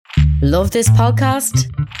Love this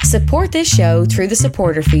podcast? Support this show through the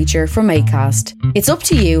supporter feature from Acast. It's up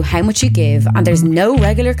to you how much you give and there's no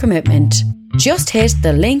regular commitment. Just hit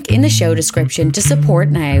the link in the show description to support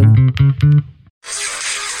now.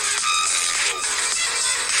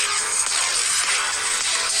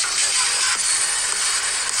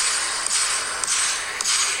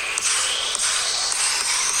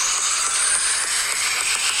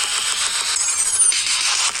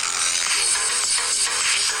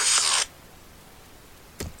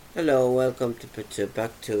 Hello, welcome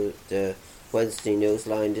back to the Wednesday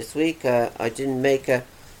Newsline this week. I didn't make a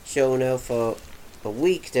show now for a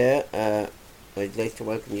week there. I'd like to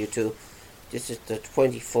welcome you to, this is the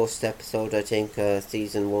 21st episode, I think,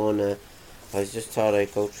 season 1. I just thought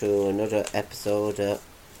I'd go through another episode of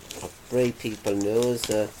Bray People News,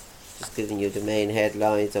 just giving you the main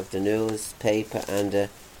headlines of the newspaper and the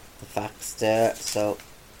facts there. So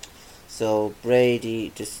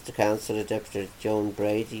Brady, this is the councillor, Deputy Joan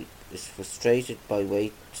Brady, is frustrated by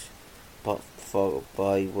wait for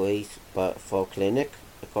clinic,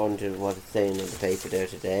 according to what it's saying in the paper there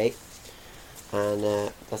today.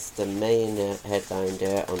 And that's the main headline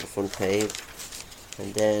there on the front page.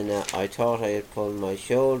 And then I thought I had pulled my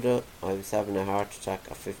shoulder. I was having a heart attack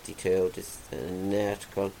at 52. This is an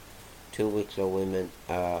article. 2 Wicklow women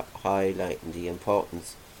are highlighting the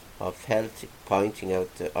importance of health, pointing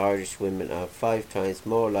out that Irish women are 5 times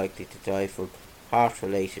more likely to die from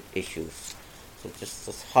heart-related issues. So just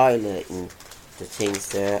highlighting the things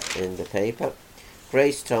there in the paper.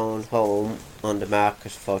 Greystone home on the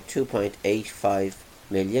market for 2.85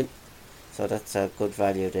 million. So that's a good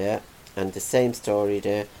value there. And the same story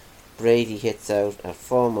there. Brady hits out a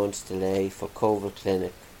 4 months delay for COVID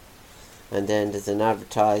clinic. And then there's an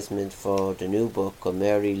advertisement for the new book of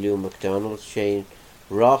Mary Lou McDonald, Shane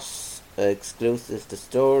Ross exclusive, the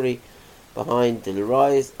story behind the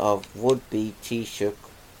rise of would-be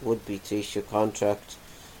Taoiseach contract.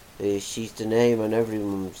 She's the name on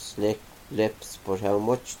everyone's lips, but how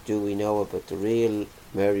much do we know about the real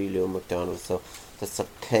Mary Lou McDonald? So that's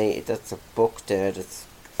a book there that's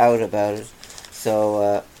out about it.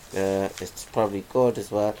 So it's probably good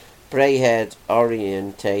as well. Brayhead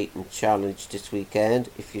orientating challenge this weekend.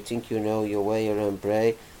 If you think you know your way around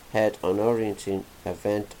Bray, head on orienting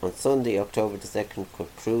event on Sunday, October the 2nd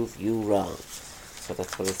could prove you wrong. So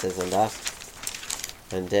that's what it says on that.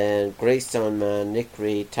 And then Greystone man Nick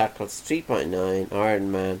Reid tackles 3.9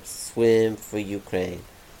 Ironman swim for Ukraine.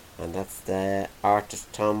 And that's the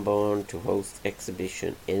artist Tom Bourne to host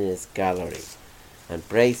exhibition in his gallery. And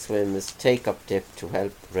Bray swimmers take up dip to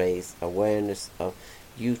help raise awareness of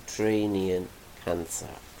uterine cancer.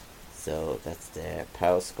 So that's the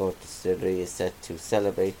Powerscourt Distillery is set to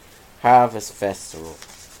celebrate Harvest Festival,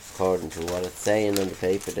 according to what it's saying on the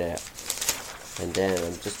paper there. And then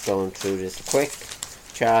I'm just going through this quick.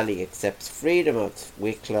 Charlie accepts freedom of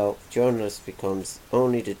Wicklow. Journalist becomes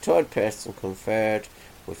only the 3rd person conferred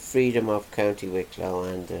with freedom of County Wicklow.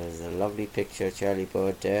 And there's a lovely picture of Charlie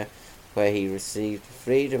Bird there, where he received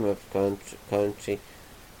freedom of country.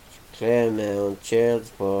 Claremont, Charles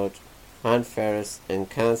Bird, Anne Ferris and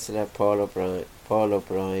Councillor Paul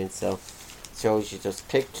O'Brien. So shows you just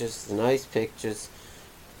pictures, nice pictures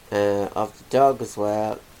of the dog as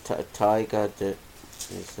well. Tiger,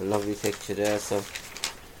 there's a lovely picture there. So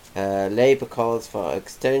Labour calls for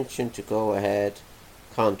extension to go ahead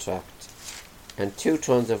contract, and 2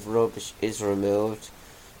 tons of rubbish is removed.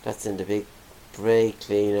 That's in the big Bray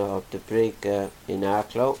cleaner of the brig in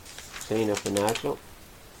Arklow, clean up in Arklow.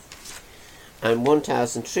 And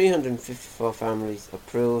 1,354 families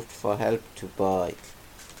approved for Help to Buy.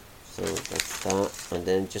 So that's that. And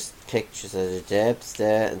then just pictures of the Debs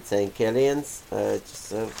there and St. Killian's. Just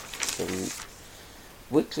some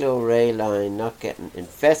Wicklow rail line not getting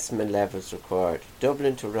investment levels required.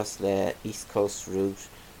 Dublin to Rosslare East Coast route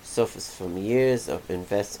suffers from years of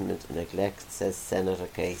investment and neglect, says Senator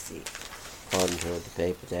Casey, according to the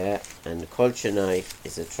paper there. And the culture night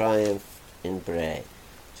is a triumph in Bray.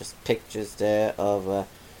 Just pictures there of the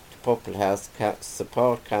Purple House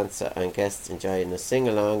support cancer and guests enjoying a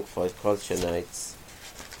sing-along for culture nights.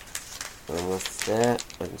 And what's there?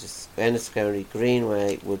 And just Enniscorry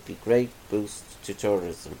Greenway would be great boost to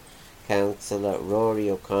tourism. Councillor Rory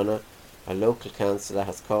O'Connor, a local councillor,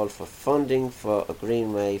 has called for funding for a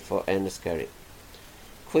greenway for Enniscorry.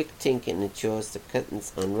 Quick thinking ensures the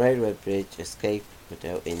kittens on Railway Bridge escape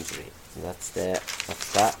without injury. And that's that.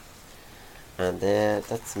 And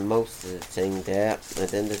that's most of the thing there. And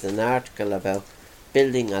then there's an article about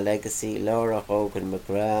building a legacy. Laura Hogan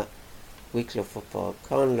McGrath, Wicklow football.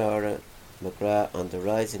 Con Laura McGrath on the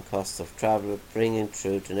rising costs of travel, bringing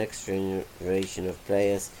through the next generation of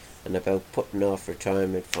players, and about putting off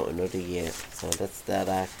retirement for another year. So that's that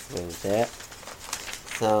article there.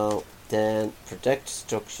 So then, Protect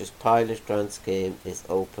Structures pilot grant scheme is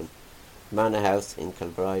open. Manor House in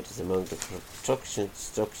Kilbride is among the construction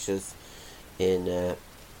structures in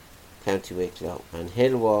County Wicklow, and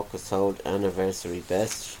Hill Walk was sold anniversary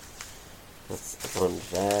best. That's the one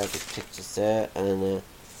there, the pictures there, and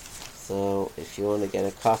so if you want to get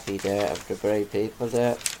a copy there of the Bray people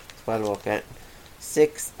there, it's well worth it.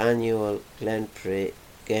 6th annual Glencree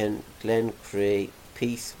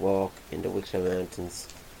Peace Walk in the Wicklow Mountains.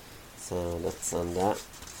 So that's on that.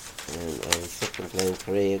 And I was up in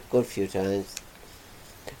Glencree a good few times.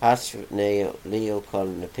 Ashford Leo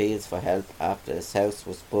calling appeals for help after his house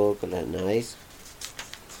was burgled at night.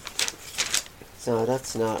 So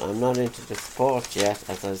that's not, I'm not into the sport yet,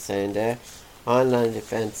 as I was saying there. Online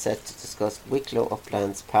event set to discuss Wicklow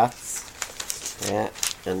Uplands Pats. Yeah,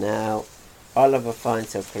 and now Oliver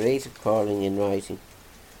finds her creative calling in writing.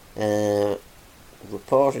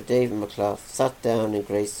 Reporter David McClough sat down in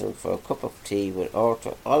Greystone for a cup of tea with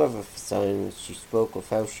author Oliver Simons. She spoke of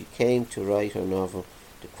how she came to write her novel,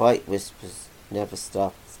 The Quiet Whispers Never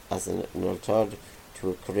Stops, as an alternative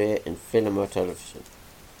to a career in film or television.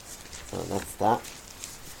 So that's that.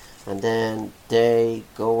 And then they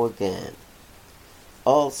go again.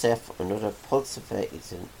 All set for another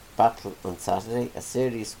pulsating battle on Saturday. A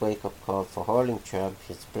serious wake-up call for hurling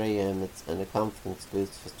champions Bray Emmets and a confidence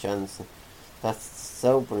boost for Jansen. That's the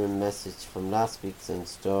sobering message from last week's in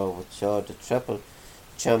store, which saw the triple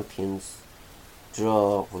champions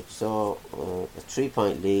draw, which saw a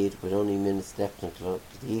 3-point lead with only minutes left in the clock.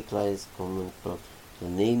 The equaliser coming from the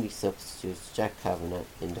Neely substitutes Jack Kavanagh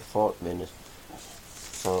in the 4th minute.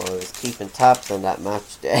 So I was keeping tabs on that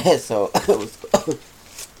match there, so it was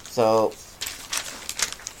so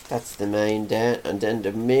that's the main there. And then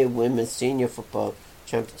the women's senior football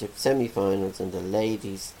championship semi-finals, and the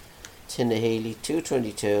ladies Tinnahealy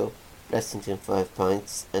 222, Blessington 5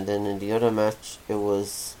 points, and then in the other match it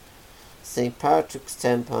was St. Patrick's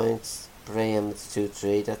 10 points, Bray Emmets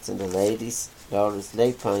 2-3, that's in the ladies. Laura's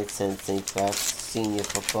late points and St. Pat's senior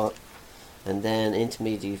football, and then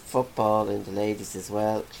intermediate football in the ladies as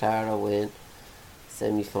well. Clara win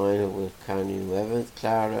semi-final with Carnew Evans.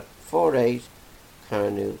 Clara 4-8,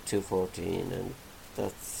 Carnew 2-14, and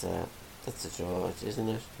that's a draw, isn't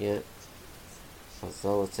it? Yeah.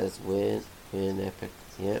 So it says win epic,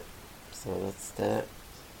 yeah. So that's that.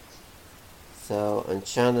 So, and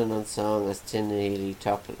Shannon on song as Tinnahealy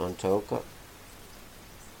toppled on Toka.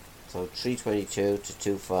 So 322 to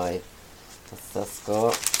 25. That's that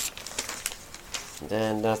score. And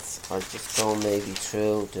then I'll just go maybe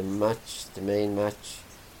through the match, the main match.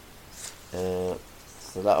 There's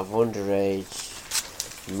a lot of underage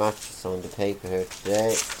matches on the paper here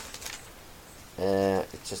today.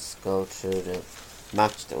 Just go through the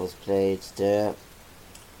match that was played there.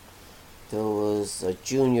 There was a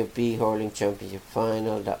Junior B Hurling Championship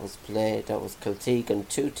final that was played. That was Kiltegan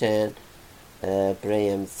 210,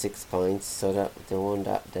 Braham 6 points. So that they won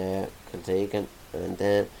that there, Kiltegan. And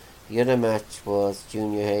then the other match was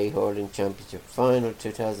Junior A Hurling Championship final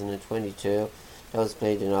 2022. That was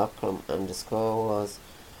played in Aughrim, and the score was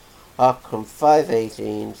Aughrim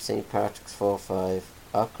 5-18, St. Patrick's 4-5.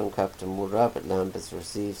 Aughrim captain Wood Rabbit Lambeth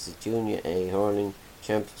receives the Junior A Hurling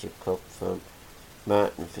Championship Cup from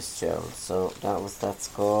Martin Fitzgerald. So that was that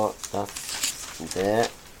score. That's there.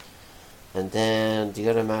 And then the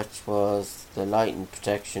other match was the Lighting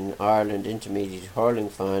Protection Ireland Intermediate Hurling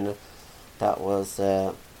Final. That was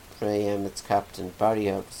Bray Emmet's captain Barry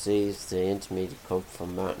Hope receives the Intermediate Cup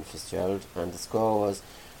from Martin Fitzgerald, and the score was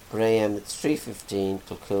Bray Emmet's 3-15,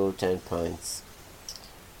 Kilcool 10 points.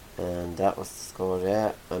 And that was the score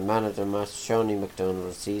there. And man of the match, Shawnee McDonald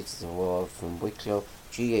receives his award from Wicklow,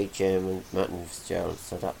 GHM and Martin Fitzgerald.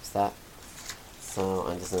 So that was that. So,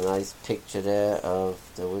 and there's a nice picture there of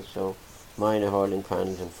the Wicklow minor hurling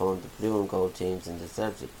panel and formed the blue and gold teams in the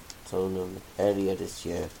Celtic tournament earlier this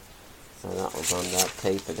year. So that was on that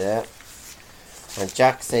paper there. And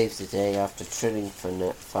Jack saves the day after thrilling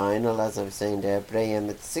final, as I was saying there. Bray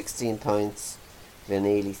Emmett 16 points,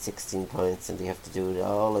 Glenealy 16 points, and they have to do it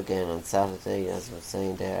all again on Saturday, as I was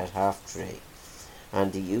saying there, at 3:30.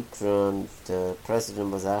 And the youth run, the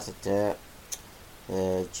president was at it there,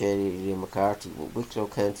 Jerry McCarthy, Wicklow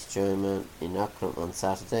County Chairman in Aughrim on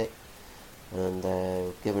Saturday, and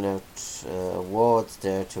giving out awards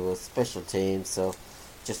there to a special team. So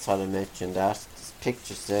just thought I'd mention that. There's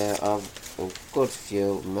pictures there of a good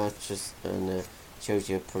few matches, and shows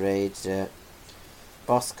you a parade there.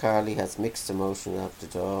 Boss Carly has mixed emotions out the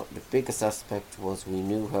door. The biggest aspect was we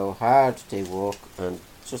knew how hard they work and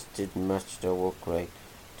just didn't match their work rate.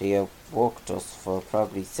 They outworked us for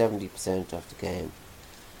probably 70% of the game.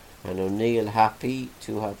 And O'Neill happy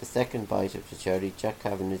to have a second bite of the cherry. Jack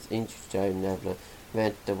Kavanagh's injury time leveller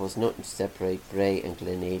meant there was nothing to separate Bray and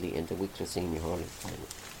Glenealy in the Wicklow Senior Hurling Final.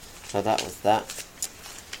 So that was that.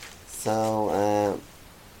 So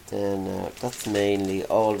then that's mainly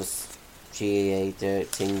all the GAA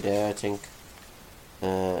thing there, I think.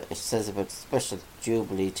 It says about the special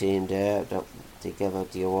Jubilee team there that they gave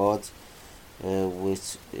out the awards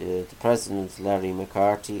with the president Larry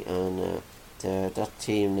McCarthy, and that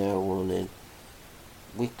team now won in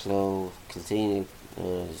Wicklow, Kilteeny.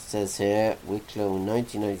 It says here Wicklow in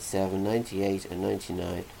 1997, 98 and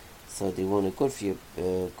 99. So they won a good few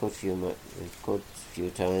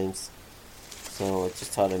times. So I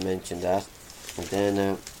just thought I'd mention that. And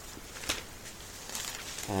then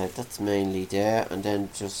that's mainly there. And then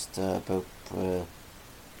just about the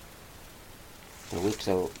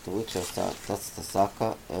Wicklow start. That's the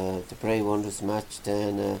soccer. The Bray Wonders match.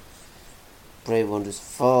 Then Bray Wonders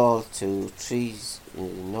fall to 3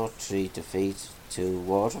 defeat to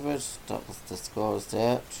Waterford. That was the scores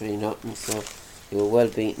there. 3-0. So they were well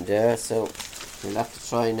beaten there. So we'll have to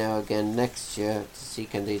try now again next year to see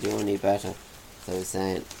can they do any better, as I was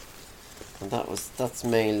saying. And that's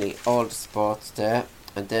mainly all the sports there.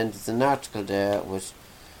 And then there's an article there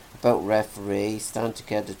about referees stand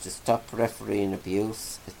together to stop refereeing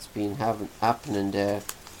abuse. It's been happening there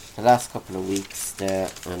the last couple of weeks there,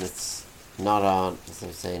 and it's not on, as I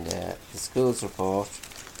was saying there. The schools report.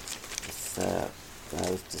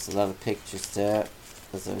 There's a lot of pictures there,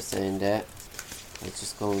 as I was saying there. I'm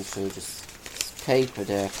just going through this paper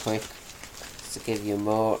there quick to give you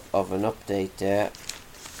more of an update there.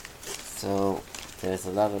 So there's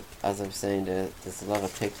a lot of, as I was saying there's a lot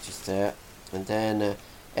of pictures there. And then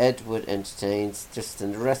Edward Entertains, just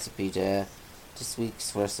in the recipe there, this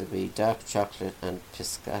week's recipe: dark chocolate and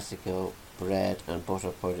piscatico bread and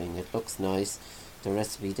butter pudding. It looks nice. The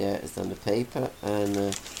recipe there is on the paper,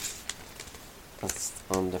 and that's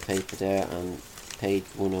on the paper there on page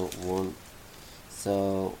 101.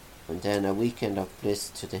 So, and then a weekend of bliss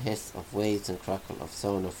to the hiss of waves and crackle of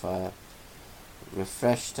sauna fire,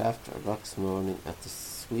 refreshed after a rock's morning at the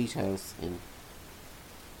Sweet House in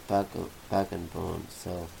Baganbone.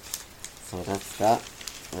 So that's that.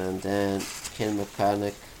 And then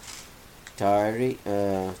Kilmechanic Diary,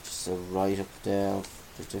 just a write up there of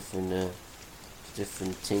the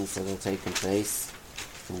different things that are taking place.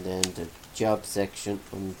 And then the job section.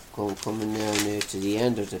 I'm coming now near to the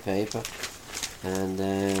end of the paper. And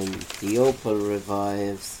then the Opel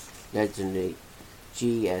revives legendary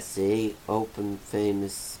GSE Open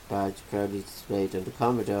famous badge proudly displayed on the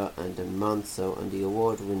Commodore and the Monzo, and the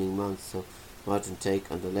award-winning Monzo modern take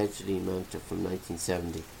on the legendary Manta from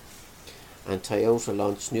 1970. And Toyota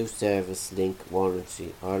launched new service link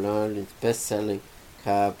warranty. Ireland's best-selling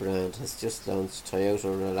car brand has just launched Toyota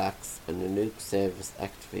Relax, and a new service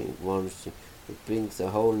activating warranty which brings a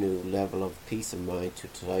whole new level of peace of mind to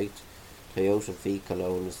Toyota vehicle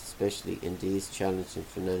owners, especially in these challenging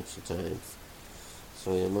financial times.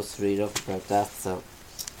 So you must read up about that.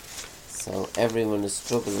 So everyone is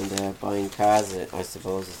struggling there buying cars. I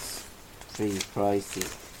suppose it's pretty pricey,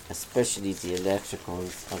 especially the electric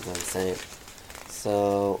ones, as I was saying.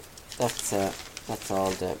 So that's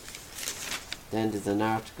all there. Then there's an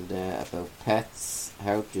article there about pets.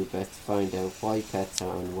 How do pets find out why pets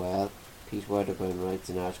are unwell? Pete Wedderburn writes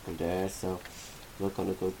an article there, so I'm not going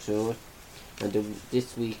to go through it. And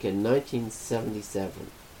this week in 1977,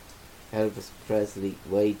 Elvis Presley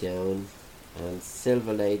Way Down, and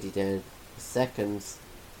Silver Lady then seconds,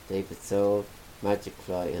 David Soul, Magic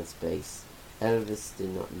Fly and Space. Elvis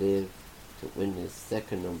did not live to win his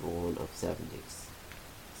second number one of 70s.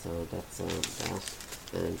 So that's that.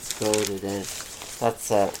 And Skoda then.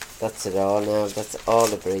 That's it all now. That's all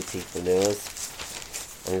the Bray People news.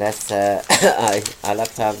 Unless I'll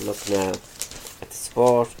have to have a look now at the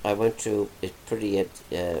sport. I went through it pretty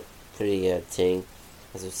thing.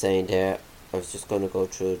 As I was saying there, I was just going to go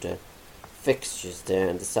through the fixtures there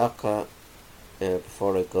and the soccer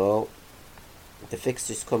before I go. The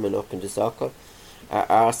fixtures coming up in the soccer are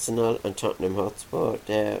Arsenal and Tottenham Hotspur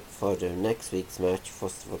there for the next week's match,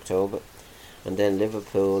 1st of October. And then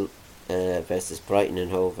Liverpool versus Brighton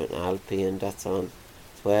and Hove and Albion, that's on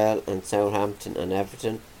as well. And Southampton and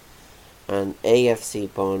Everton. And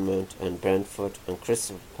AFC Bournemouth and Brentford, and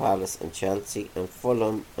Crystal Palace and Chelsea, and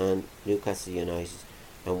Fulham and Newcastle United,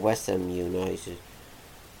 and West Ham United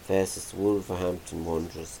versus Wolverhampton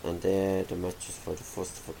Wanderers. And they're the matches for the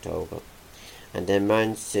 1st of October. And then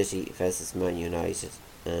Man City versus Man United.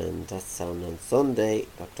 And that's on Sunday,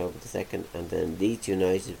 October the 2nd. And then Leeds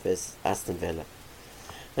United versus Aston Villa.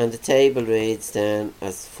 And the table reads then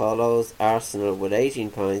as follows: Arsenal with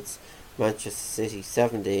 18 points, Manchester City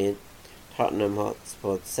 17, Tottenham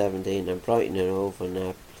Hotspur 17, and Brighton and Hove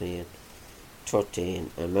Albion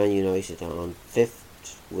 13, and Man United on 5th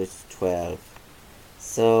with 12.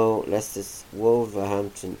 So Leicester's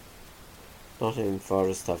Wolverhampton, Nottingham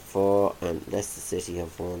Forest have 4, and Leicester City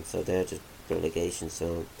have 1, so they're the relegation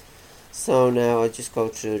zone. So now I just go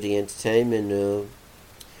through the entertainment news.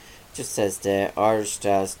 Just says there, Irish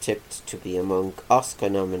Stars tipped to be among Oscar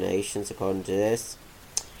nominations according to this.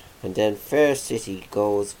 And then Fair City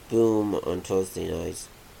goes boom on Thursday night.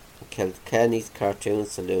 Kilkenny's Cartoon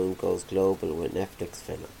Saloon goes global with Netflix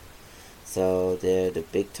film. So they're the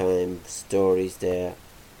big time stories there.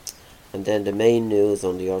 And then the main news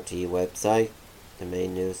on the RTE website. The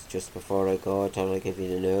main news, just before I go, I thought I'd give you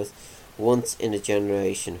the news. Once in a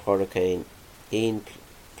generation Hurricane Ian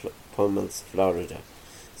pummels Florida.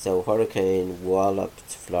 So Hurricane walloped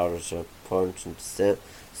Florida, pointing to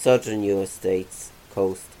southern US states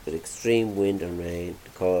coast with extreme wind and rain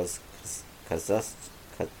to cause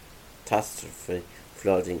catastrophic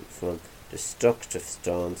flooding from destructive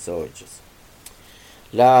storm surges.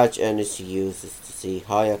 Large energy users to see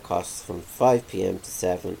higher costs from 5 p.m. to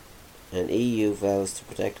 7, and EU vows to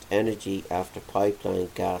protect energy after pipeline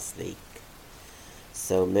gas leak.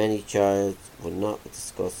 So many children will not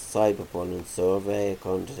discuss cyberbullying survey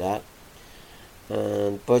according to that.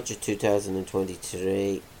 And budget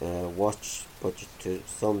 2023, watch budget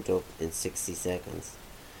summed up in 60 seconds.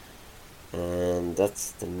 And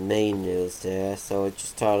that's the main news there. So I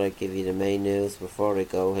just thought I'd give you the main news before I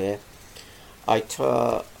go here. I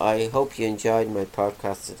hope you enjoyed my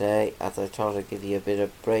podcast today, as I thought I'd give you a bit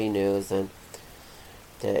of brain news. And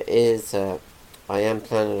there is I am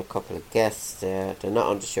planning a couple of guests there. They're not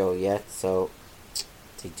on the show yet, so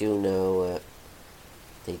they do know.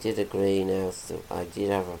 They did agree now, so I did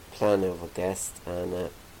have a plan of a guest,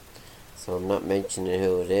 and so I'm not mentioning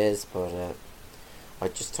who it is, but I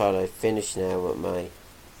just thought I'd finish now with my.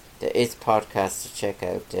 There is podcasts to check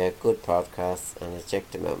out. They're good podcasts, and I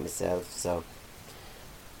checked them out myself. So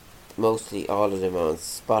mostly all of them are on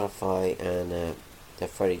Spotify, and they're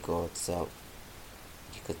very good. So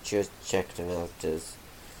you could just check them out.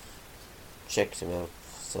 Check them out.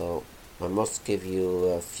 So I must give you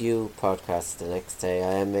a few podcasts the next day.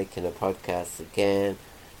 I am making a podcast again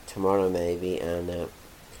tomorrow maybe, and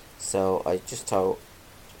so I just hope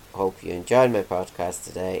you enjoyed my podcast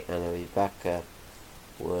today, and I'll be back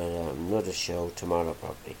with another show tomorrow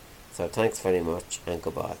probably. So thanks very much, and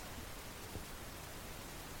goodbye.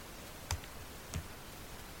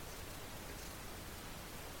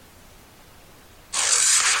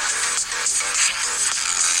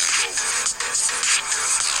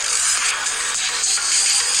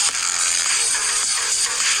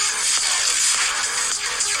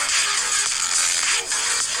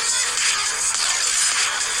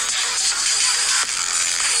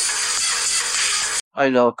 Hi,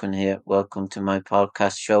 Lorcan here. Welcome to my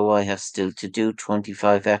podcast show. I have still to do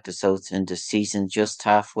 25 episodes in the season. Just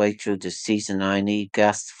halfway through the season, I need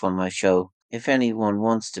guests for my show. If anyone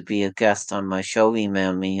wants to be a guest on my show,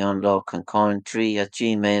 email me on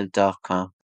lorcancoin3@gmail.com.